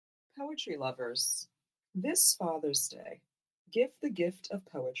Poetry lovers, this Father's Day, give the gift of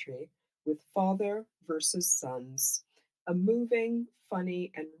poetry with Father versus Sons, a moving,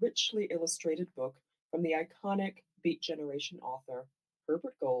 funny, and richly illustrated book from the iconic Beat Generation author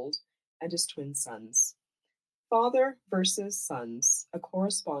Herbert Gold and his twin sons. Father versus Sons, a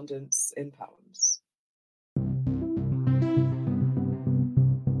correspondence in poems.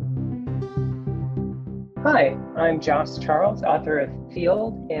 Hi, I'm Joss Charles, author of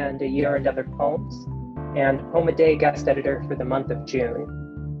Field and A Year and Other Poems, and Poem a Day guest editor for the month of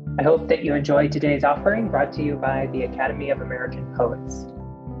June. I hope that you enjoyed today's offering, brought to you by the Academy of American Poets.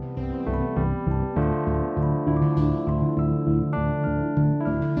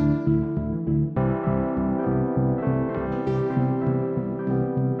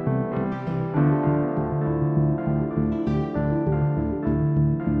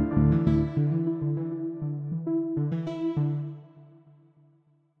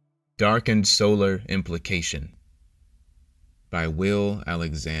 Darkened Solar Implication by Will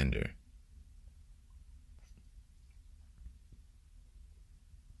Alexander.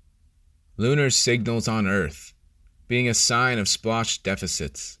 Lunar signals on Earth, being a sign of splotched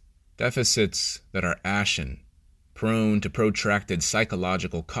deficits that are ashen, prone to protracted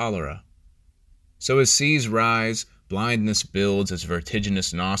psychological cholera. So as seas rise, blindness builds as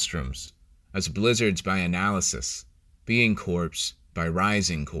vertiginous nostrums, as blizzards by analysis, being corpse by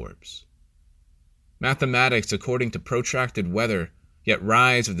rising corpse. Mathematics according to protracted weather, yet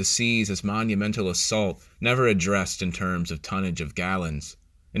rise of the seas as monumental assault, never addressed in terms of tonnage of gallons,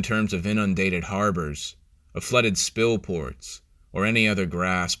 in terms of inundated harbors, of flooded spill ports, or any other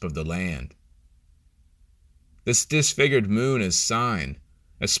grasp of the land. This disfigured moon is sign,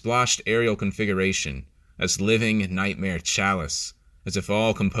 as splotched aerial configuration, as living nightmare chalice, as if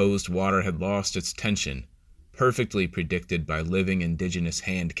all composed water had lost its tension, perfectly predicted by living indigenous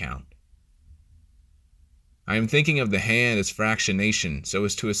hand count. I am thinking of the hand as fractionation so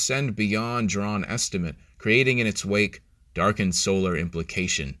as to ascend beyond drawn estimate, creating in its wake darkened solar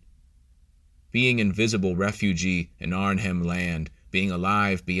implication. Being invisible refugee in Arnhem land, being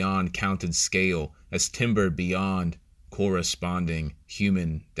alive beyond counted scale, as timber beyond corresponding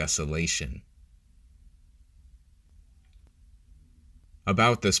human desolation.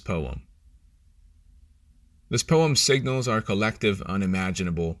 About this poem. This poem signals our collective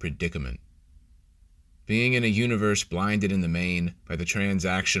unimaginable predicament. Being in a universe blinded in the main by the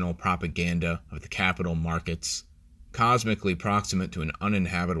transactional propaganda of the capital markets, cosmically proximate to an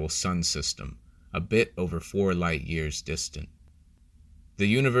uninhabitable sun system, a bit over 4 light years distant. The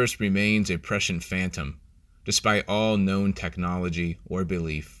universe remains a prescient phantom, despite all known technology or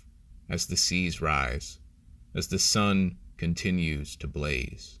belief, as the seas rise, as the sun continues to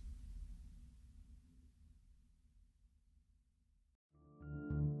blaze.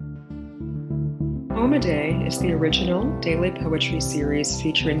 Poem a Day is the original daily poetry series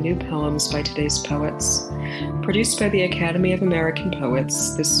featuring new poems by today's poets. Produced by the Academy of American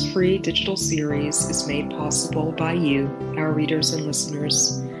Poets, this free digital series is made possible by you, our readers and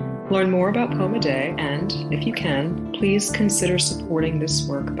listeners. Learn more about Poem a Day and, if you can, please consider supporting this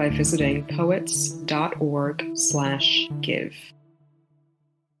work by visiting poets.org/give.